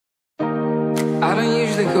I don't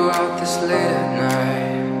usually go out this late at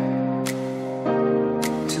night,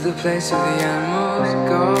 to the place where the animals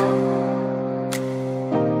go.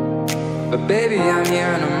 But baby, I'm here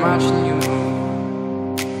and I'm watching you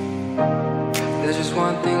move. There's just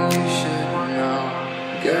one thing you should know.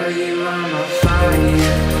 Girl, you are my fire,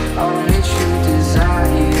 only true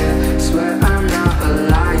desire. Swear I'm not a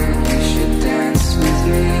liar, you should dance with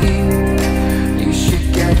me. You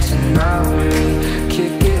should get to know me,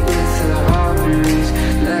 kick it with the homies.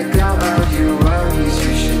 Let go of your worries,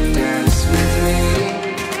 you should dance with me.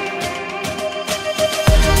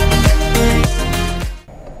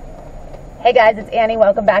 Hey guys, it's Annie.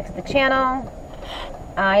 Welcome back to the channel.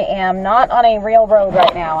 I am not on a real road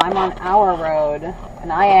right now. I'm on our road,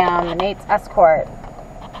 and I am Nate's escort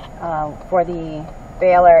for the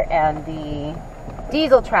baler and the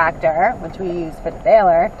diesel tractor, which we use for the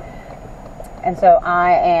baler. And so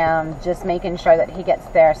I am just making sure that he gets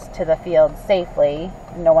there to the field safely,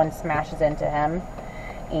 no one smashes into him.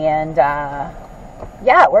 And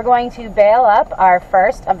yeah, we're going to bale up our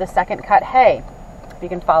first of the second cut hay, if you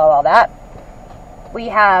can follow all that. We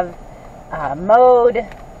have mowed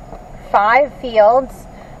 5 fields.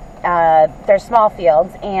 They're small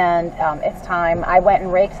fields, and it's time. I went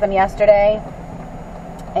and raked them yesterday,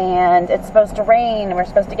 and it's supposed to rain. We're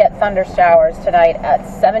supposed to get thunder showers tonight at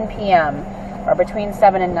 7 p.m. or between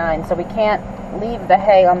 7 and 9, so we can't leave the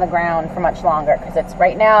hay on the ground for much longer, because it's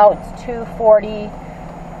right now it's 2:40,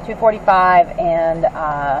 2:45, and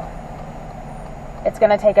it's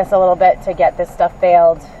going to take us a little bit to get this stuff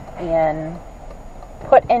baled and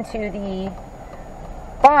put into the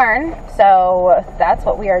barn. So that's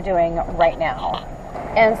what we are doing right now.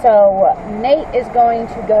 And so Nate is going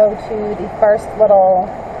to go to the first little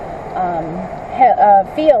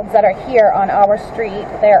fields that are here on our street.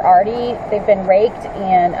 They've been raked,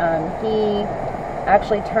 and he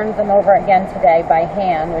actually turned them over again today by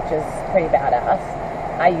hand, which is pretty badass.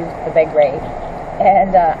 I used the big rake.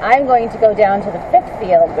 And I'm going to go down to the 5th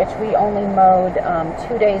field, which we only mowed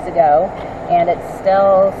 2 days ago, and it's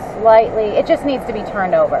still slightly, it just needs to be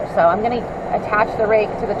turned over. So I'm going to attach the rake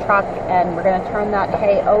to the truck, and we're going to turn that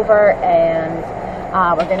hay over, and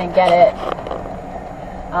we're going to get it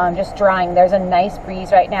just drying. There's a nice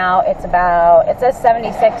breeze right now. It says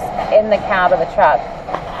 76 in the cab of the truck.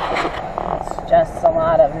 It's just a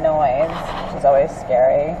lot of noise, which is always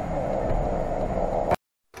scary.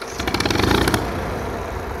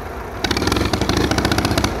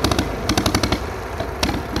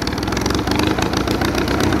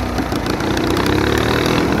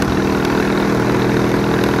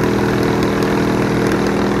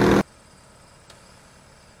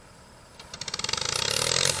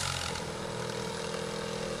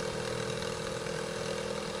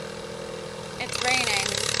 It's raining.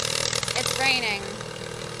 It's raining.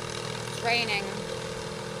 It's raining.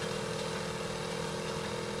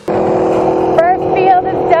 First field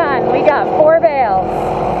is done. We got 4 bales.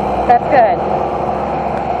 That's good.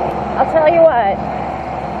 I'll tell you what.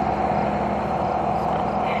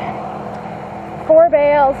 4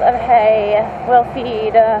 bales of hay will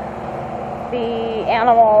feed the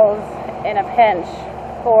animals in a pinch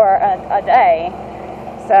for a day.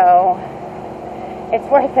 So it's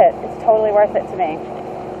worth it. It's totally worth it to me.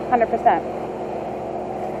 100%.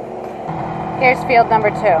 Here's field number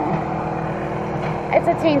 2. It's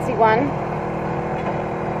a teensy one.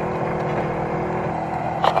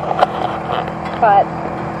 But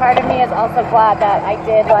part of me is also glad that I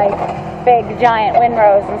did like big giant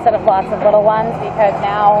windrows instead of lots of little ones, because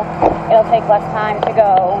now it'll take less time to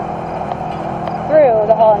go through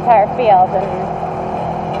the whole entire field and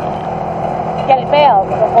get it baled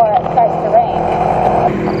before it starts to rain.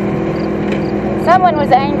 Someone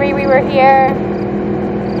was angry we were here.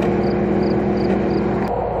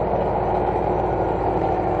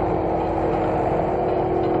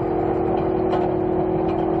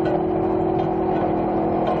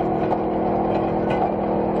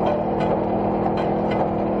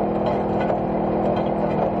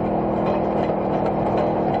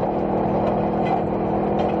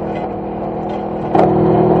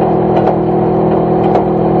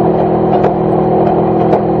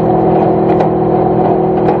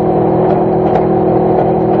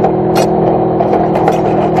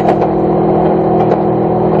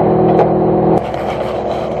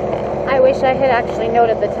 I had actually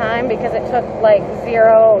noted the time, because it took like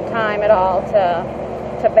 0 time at all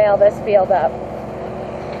to bale this field up.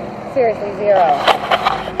 Seriously, 0.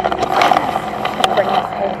 I'm gonna bring this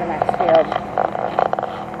hay to the next field.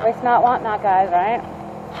 Waste not, want not, guys, right?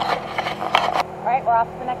 Alright, we're off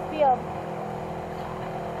to the next field.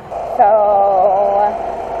 So,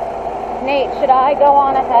 Nate, should I go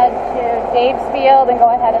on ahead to Dave's field and go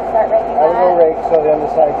ahead and start raking I will that? rake so the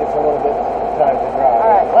underside gets a little bit of time to dry.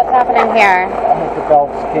 Alright, what's happening here? The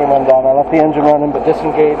belts came undone. I left the engine running, but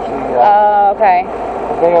disengaged Okay.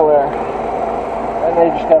 the baler, and they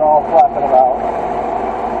just got all flapping about.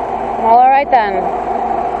 Well, alright then.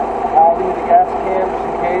 I'll leave the gas can just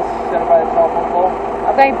in case, set it by the telephone pole.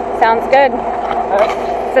 Okay, sounds good.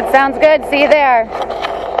 Said sounds good, see you there.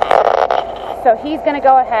 So he's going to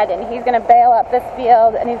go ahead and he's going to bail up this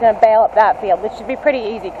field and he's going to bail up that field, which should be pretty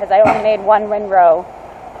easy because I only made one windrow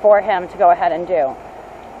for him to go ahead and do.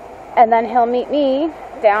 And then he'll meet me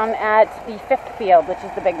down at the 5th field, which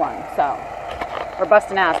is the big one. So we're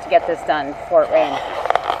busting ass to get this done before it rains.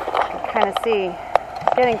 You can kind of see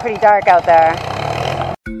it's getting pretty dark out there.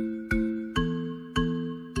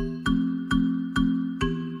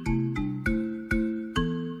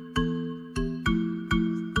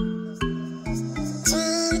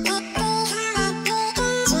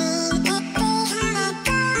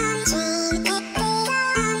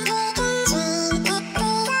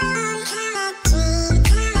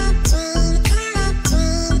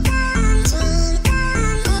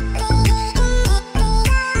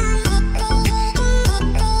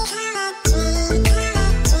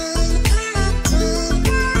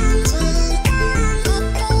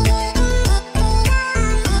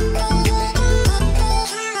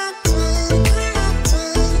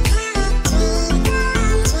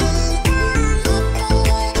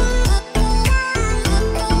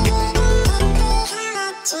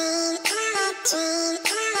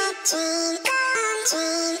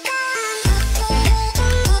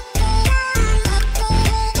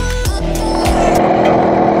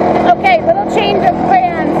 Okay, little change of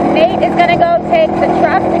plans. Nate is going to go take the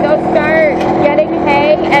truck to go start getting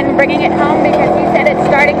hay and bringing it home because he said it's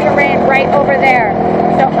starting to rain right over there.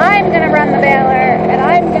 So I'm going to run the baler and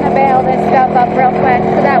I'm going to bail this stuff up real quick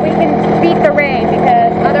so that we can beat the rain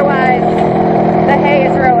because otherwise the hay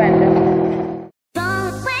is ruined.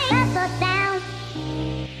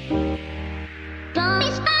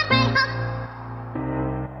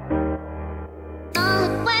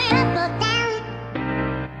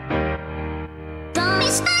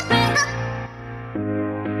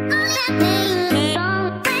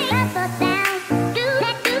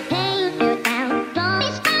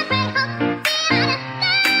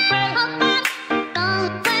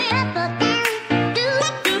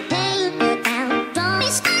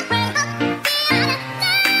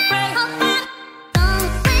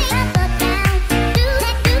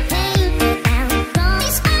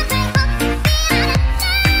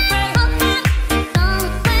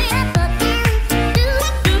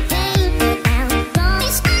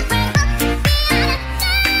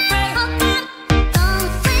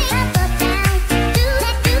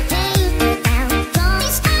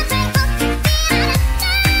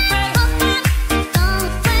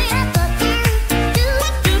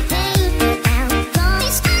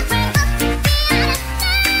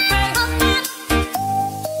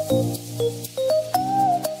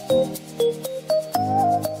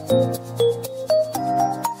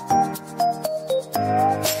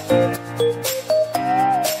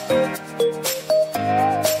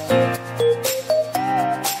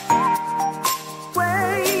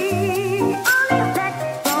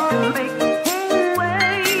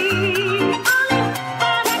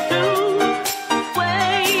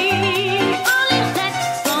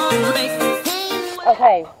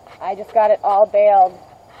 Okay, I just got it all baled.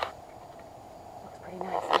 Looks pretty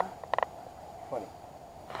nice, huh? 20.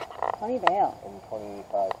 20 bales.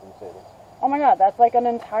 25 from Mercedes. Oh my god, that's like an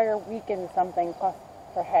entire week and something plus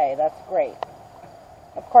for hay. That's great.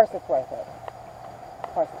 Of course it's worth it. Of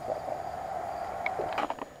course it's worth it.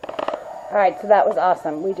 Alright, so that was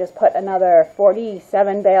awesome. We just put another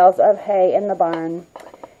 47 bales of hay in the barn.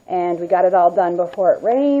 And we got it all done before it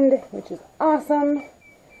rained, which is awesome.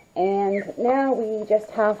 And now we just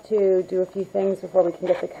have to do a few things before we can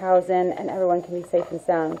get the cows in and everyone can be safe and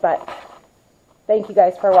sound. But thank you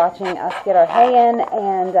guys for watching us get our hay in.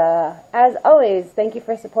 And as always, thank you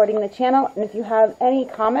for supporting the channel. And if you have any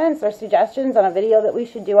comments or suggestions on a video that we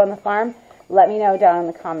should do on the farm, let me know down in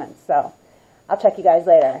the comments. So I'll check you guys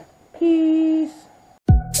later. Peace.